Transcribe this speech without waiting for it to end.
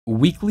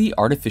Weekly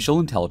Artificial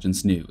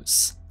Intelligence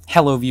News.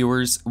 Hello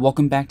viewers,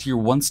 welcome back to your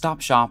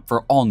one-stop shop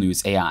for all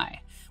news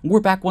AI.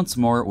 We're back once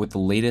more with the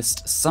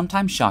latest,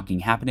 sometimes shocking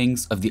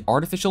happenings of the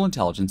artificial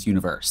intelligence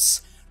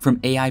universe. From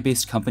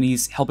AI-based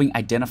companies helping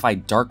identify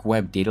dark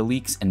web data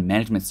leaks and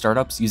management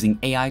startups using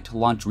AI to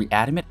launch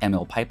readymade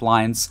ML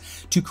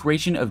pipelines, to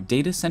creation of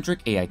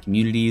data-centric AI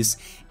communities,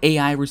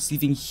 AI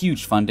receiving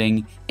huge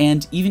funding,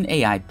 and even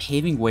AI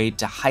paving way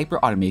to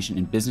hyper-automation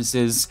in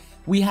businesses,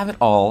 we have it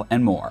all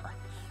and more.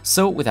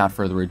 So without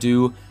further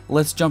ado,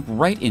 let's jump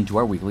right into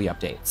our weekly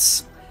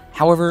updates.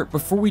 However,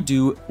 before we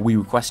do, we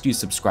request you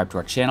subscribe to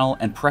our channel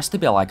and press the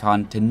bell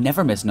icon to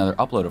never miss another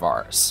upload of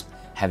ours.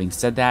 Having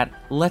said that,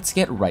 let's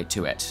get right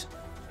to it.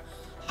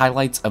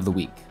 Highlights of the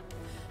week.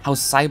 How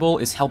Cybele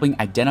is helping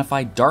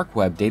identify dark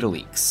web data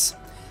leaks.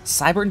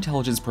 Cyber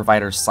intelligence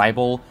provider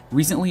Cybele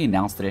recently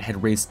announced that it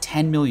had raised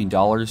 $10 million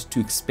to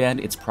expand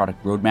its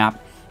product roadmap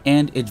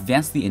and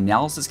advance the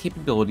analysis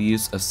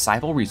capabilities of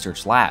Cybele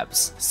Research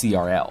Labs,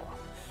 CRL.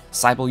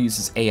 Cybele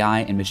uses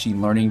AI and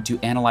machine learning to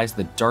analyze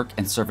the dark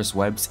and surface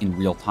webs in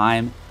real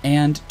time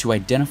and to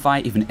identify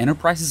if an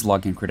enterprise's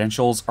login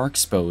credentials are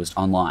exposed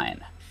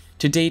online.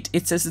 To date,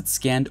 it says it's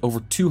scanned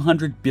over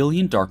 200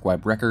 billion dark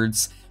web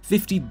records,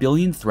 50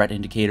 billion threat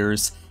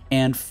indicators,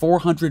 and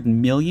 400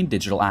 million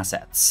digital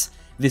assets.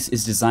 This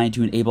is designed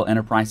to enable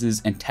enterprises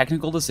and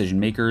technical decision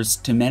makers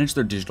to manage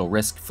their digital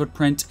risk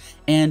footprint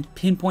and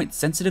pinpoint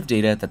sensitive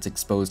data that's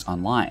exposed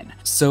online,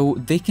 so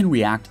they can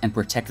react and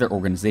protect their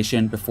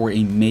organization before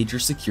a major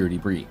security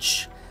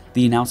breach.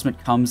 The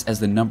announcement comes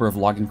as the number of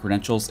login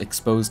credentials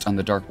exposed on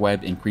the dark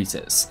web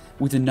increases,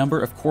 with the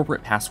number of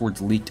corporate passwords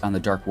leaked on the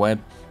dark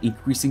web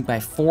increasing by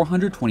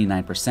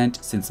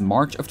 429% since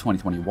March of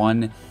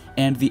 2021,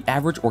 and the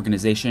average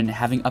organization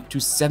having up to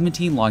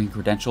 17 login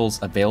credentials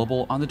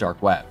available on the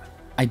dark web.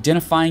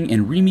 Identifying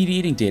and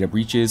remediating data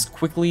breaches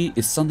quickly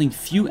is something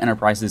few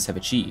enterprises have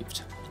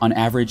achieved. On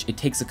average, it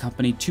takes a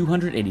company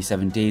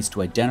 287 days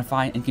to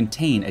identify and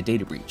contain a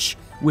data breach,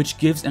 which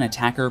gives an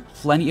attacker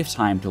plenty of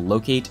time to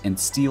locate and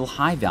steal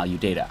high-value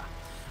data.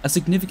 A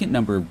significant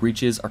number of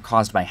breaches are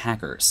caused by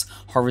hackers,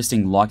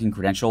 harvesting login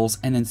credentials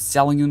and then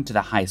selling them to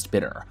the highest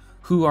bidder,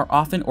 who are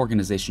often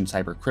organization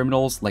cyber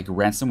criminals like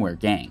ransomware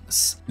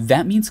gangs.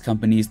 That means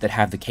companies that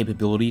have the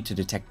capability to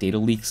detect data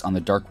leaks on the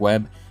dark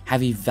web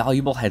have a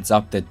valuable heads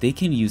up that they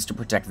can use to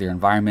protect their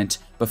environment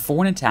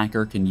before an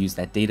attacker can use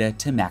that data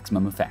to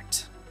maximum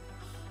effect.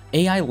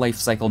 AI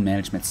lifecycle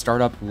management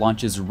startup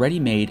launches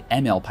ready-made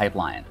ML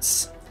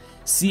pipelines.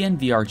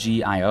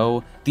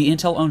 CNVRG.io, the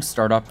Intel-owned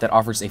startup that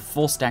offers a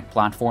full-stack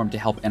platform to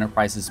help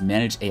enterprises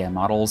manage AI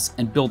models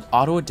and build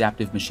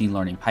auto-adaptive machine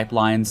learning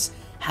pipelines,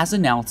 has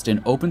announced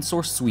an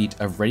open-source suite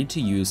of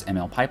ready-to-use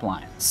ML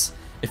pipelines.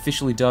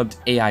 Officially dubbed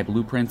AI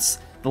Blueprints,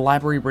 the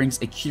library brings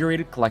a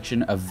curated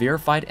collection of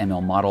verified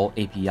ML model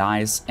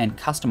APIs and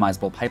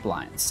customizable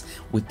pipelines,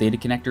 with data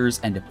connectors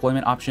and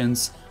deployment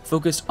options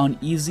focused on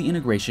easy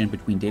integration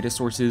between data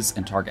sources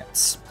and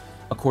targets.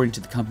 According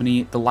to the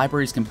company, the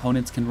library's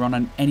components can run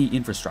on any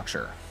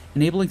infrastructure,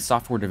 enabling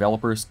software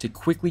developers to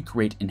quickly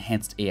create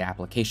enhanced AI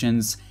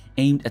applications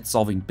aimed at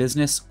solving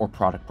business or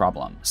product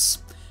problems.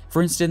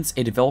 For instance,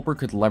 a developer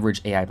could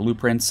leverage AI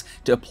Blueprints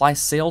to apply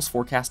sales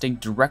forecasting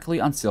directly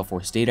on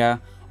Salesforce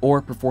data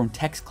or perform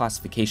text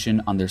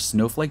classification on their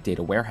Snowflake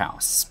data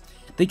warehouse.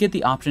 They get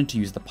the option to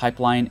use the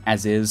pipeline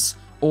as is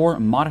or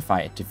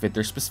modify it to fit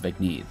their specific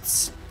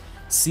needs.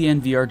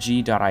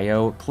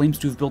 CNVRG.io claims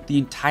to have built the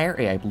entire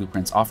AI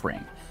Blueprints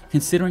offering,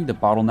 considering the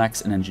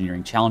bottlenecks and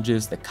engineering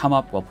challenges that come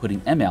up while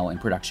putting ML in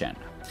production.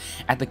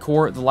 At the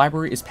core, the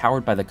library is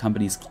powered by the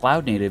company's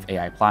cloud-native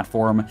AI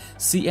platform,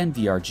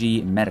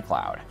 CNVRG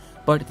MetaCloud,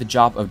 but the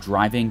job of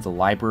driving the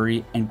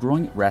library and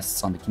growing it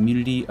rests on the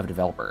community of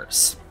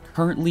developers.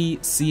 Currently,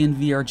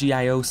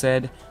 CNVRG.io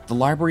said, the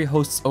library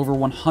hosts over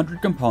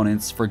 100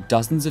 components for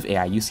dozens of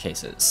AI use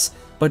cases,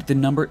 but the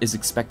number is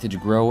expected to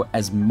grow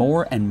as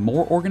more and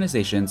more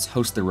organizations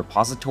host their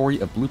repository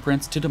of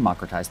blueprints to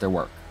democratize their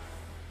work.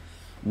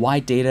 Why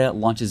Data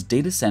launches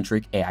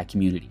data-centric AI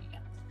community.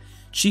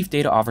 Chief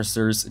data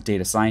officers,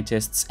 data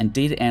scientists, and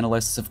data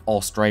analysts of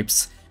all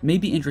stripes may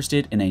be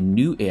interested in a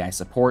new AI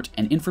support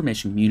and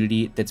information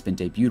community that's been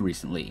debuted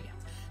recently.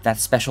 That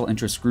special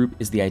interest group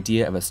is the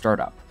idea of a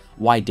startup,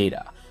 Why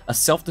Data, a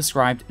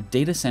self-described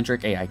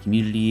data-centric AI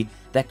community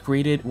that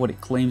created what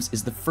it claims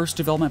is the first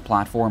development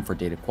platform for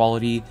data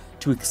quality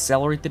to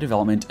accelerate the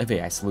development of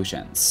AI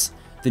solutions.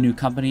 The new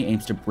company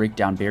aims to break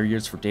down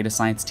barriers for data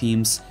science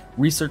teams,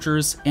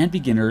 researchers, and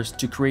beginners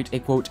to create a,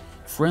 quote,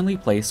 friendly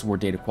place where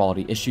data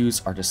quality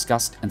issues are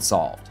discussed and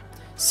solved.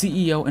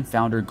 CEO and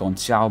founder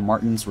GONCALO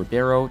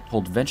RIBEIRO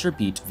told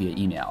VentureBeat via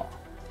email.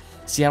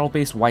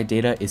 Seattle-based Why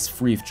Data is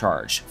free of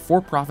charge,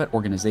 for-profit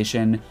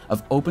organization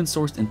of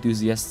open-source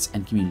enthusiasts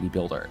and community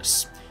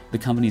builders. The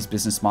company's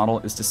business model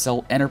is to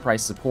sell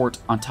enterprise support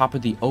on top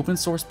of the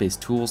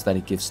open-source-based tools that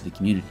it gives to the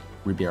community,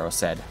 Ribeiro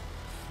said.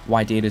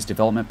 Why Data's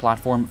development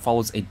platform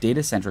follows a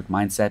data-centric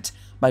mindset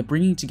by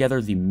bringing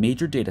together the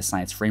major data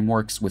science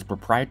frameworks with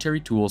proprietary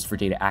tools for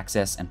data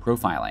access and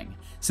profiling,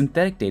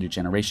 synthetic data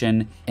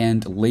generation,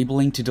 and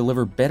labeling to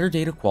deliver better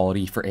data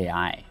quality for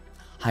AI.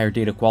 Higher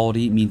data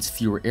quality means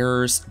fewer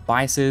errors,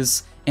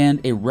 biases, and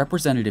a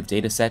representative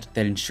dataset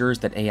that ensures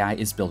that AI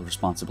is built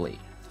responsibly.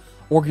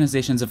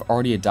 Organizations have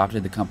already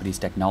adopted the company's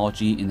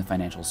technology in the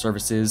financial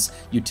services,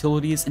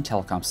 utilities, and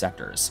telecom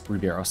sectors,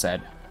 RIBEIRO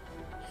said.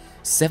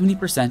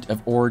 70%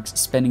 of orgs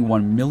spending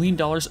 $1 million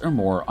or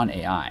more on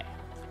AI.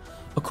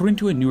 According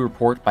to a new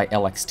report by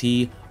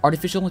LXT,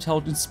 artificial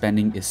intelligence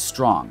spending is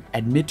strong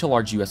at mid to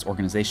large US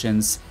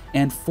organizations,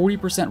 and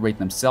 40% rate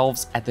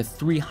themselves at the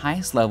 3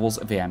 highest levels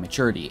of AI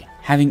maturity,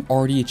 having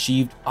already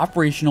achieved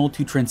operational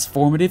to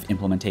transformative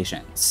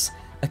implementations.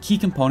 A key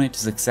component to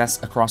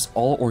success across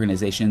all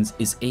organizations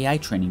is AI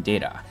training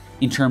data,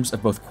 in terms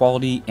of both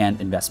quality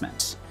and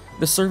investment.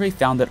 The survey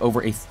found that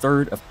over a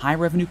third of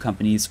high-revenue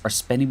companies are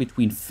spending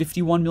between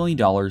 $51 million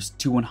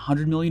to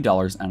 $100 million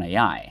on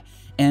AI,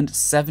 and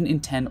 7 in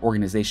 10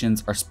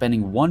 organizations are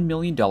spending $1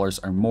 million or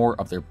more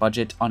of their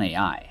budget on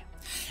AI.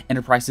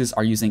 Enterprises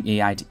are using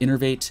AI to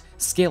innovate,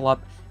 scale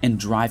up, and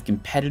drive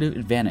competitive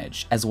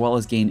advantage, as well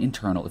as gain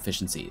internal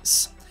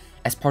efficiencies.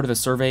 As part of the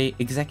survey,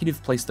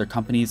 executives placed their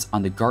companies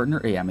on the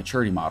Gartner AI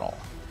maturity model.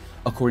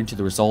 According to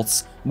the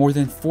results, more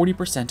than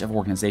 40% of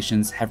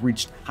organizations have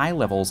reached high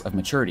levels of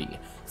maturity,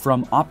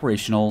 from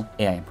operational,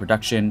 AI in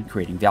production,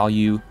 creating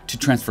value, to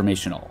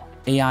transformational,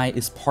 AI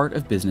is part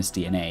of business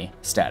DNA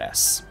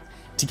status.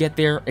 To get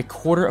there, a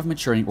quarter of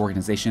maturing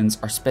organizations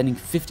are spending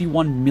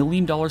 $51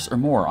 million or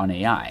more on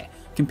AI,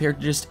 compared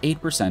to just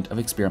 8% of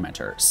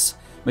experimenters.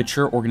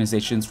 Mature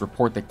organizations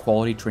report that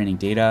quality training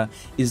data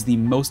is the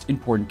most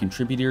important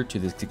contributor to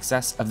the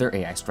success of their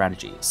AI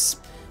strategies.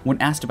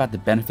 When asked about the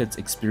benefits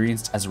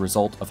experienced as a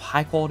result of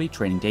high-quality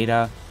training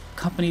data,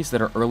 companies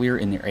that are earlier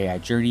in their AI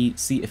journey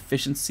see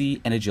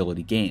efficiency and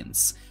agility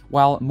gains,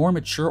 while more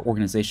mature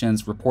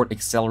organizations report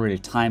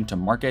accelerated time to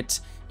market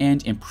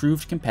and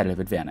improved competitive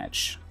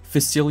advantage.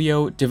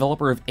 Facilio,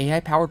 developer of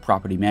AI-powered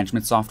property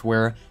management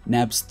software,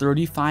 nabs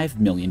 $35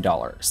 million.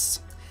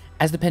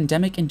 As the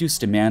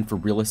pandemic-induced demand for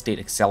real estate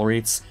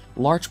accelerates,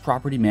 large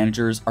property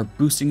managers are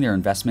boosting their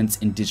investments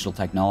in digital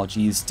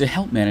technologies to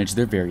help manage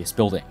their various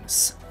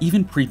buildings.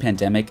 Even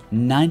pre-pandemic,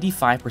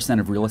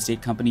 95% of real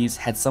estate companies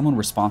had someone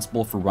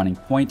responsible for running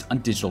point on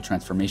digital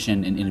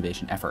transformation and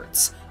innovation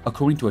efforts,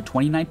 according to a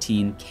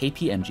 2019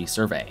 KPMG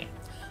survey.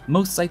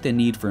 Most cite the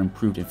need for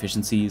improved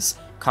efficiencies,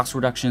 cost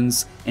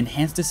reductions,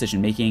 enhanced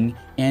decision-making,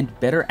 and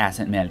better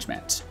asset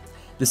management.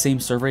 The same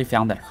survey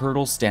found that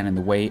hurdles stand in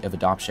the way of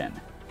adoption.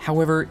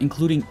 However,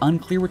 including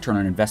unclear return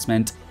on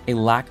investment, a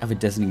lack of a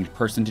designated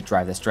person to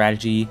drive the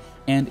strategy,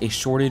 and a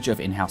shortage of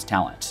in-house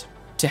talent.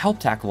 To help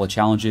tackle the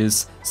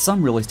challenges,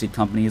 some real estate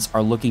companies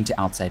are looking to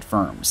outside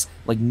firms,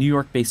 like New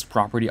York-based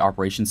property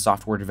operations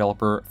software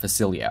developer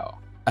Facilio.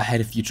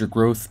 Ahead of future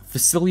growth,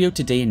 Facilio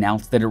today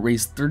announced that it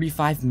raised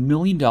 $35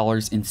 million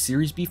in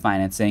Series B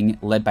financing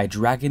led by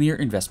Dragoneer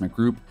Investment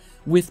Group,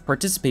 with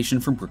participation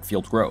from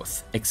Brookfield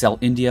Growth, Excel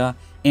India,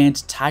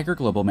 and Tiger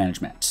Global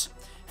Management.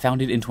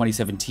 Founded in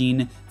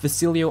 2017,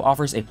 Facilio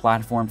offers a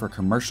platform for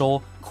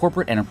commercial,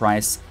 corporate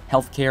enterprise,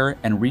 healthcare,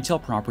 and retail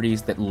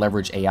properties that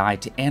leverage AI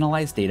to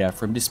analyze data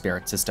from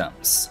disparate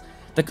systems.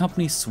 The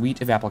company's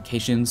suite of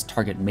applications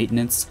target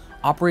maintenance,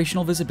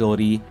 operational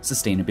visibility,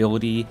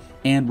 sustainability,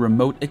 and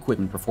remote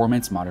equipment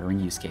performance monitoring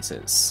use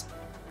cases.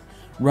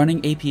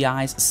 Running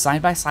APIs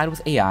side by side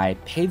with AI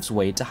paves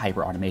way to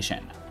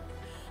hyperautomation.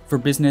 For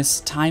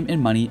business, time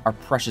and money are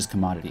precious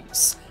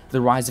commodities.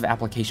 The rise of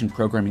application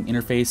programming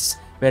interface,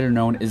 better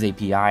known as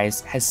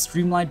APIs, has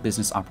streamlined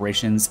business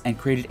operations and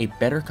created a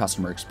better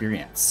customer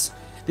experience.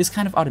 This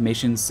kind of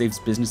automation saves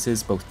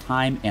businesses both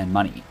time and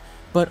money,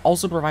 but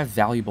also provides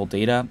valuable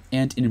data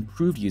and an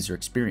improved user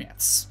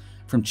experience.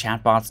 From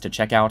chatbots to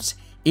checkout,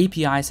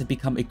 APIs have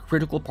become a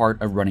critical part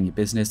of running a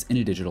business in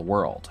a digital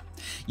world.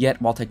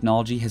 Yet, while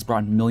technology has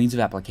brought millions of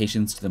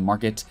applications to the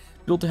market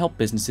built to help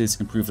businesses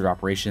improve their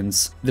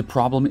operations, the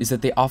problem is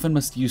that they often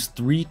must use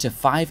 3 to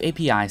 5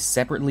 APIs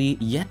separately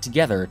yet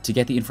together to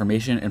get the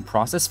information and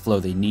process flow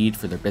they need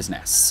for their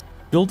business.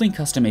 Building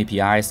custom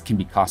APIs can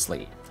be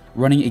costly.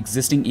 Running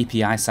existing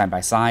APIs side by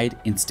side,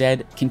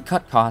 instead, can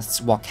cut costs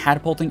while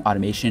catapulting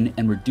automation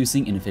and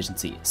reducing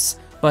inefficiencies.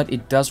 But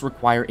it does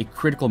require a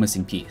critical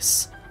missing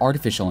piece: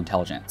 artificial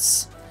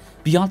intelligence.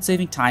 Beyond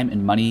saving time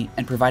and money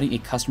and providing a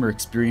customer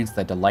experience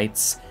that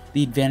delights,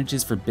 the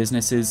advantages for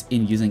businesses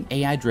in using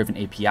AI-driven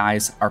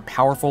APIs are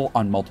powerful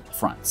on multiple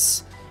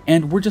fronts.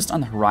 And we're just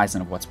on the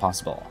horizon of what's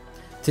possible.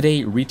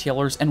 Today,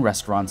 retailers and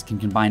restaurants can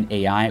combine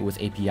AI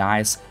with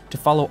APIs to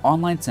follow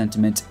online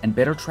sentiment and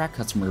better track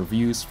customer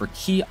reviews for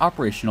key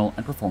operational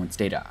and performance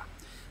data.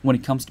 When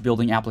it comes to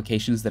building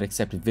applications that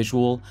accept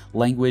visual,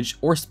 language,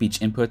 or speech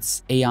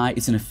inputs, AI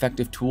is an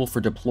effective tool for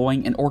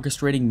deploying and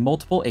orchestrating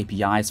multiple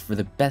APIs for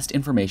the best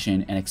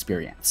information and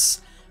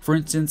experience. For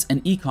instance,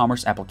 an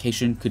e-commerce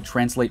application could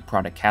translate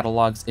product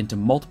catalogs into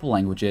multiple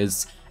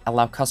languages,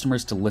 allow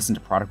customers to listen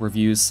to product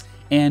reviews,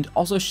 and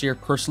also share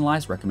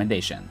personalized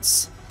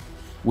recommendations.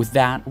 With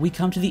that, we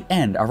come to the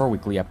end of our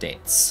weekly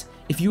updates.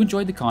 If you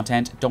enjoyed the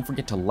content, don't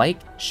forget to like,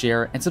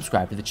 share, and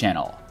subscribe to the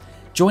channel.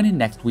 Join in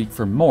next week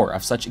for more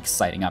of such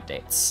exciting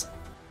updates.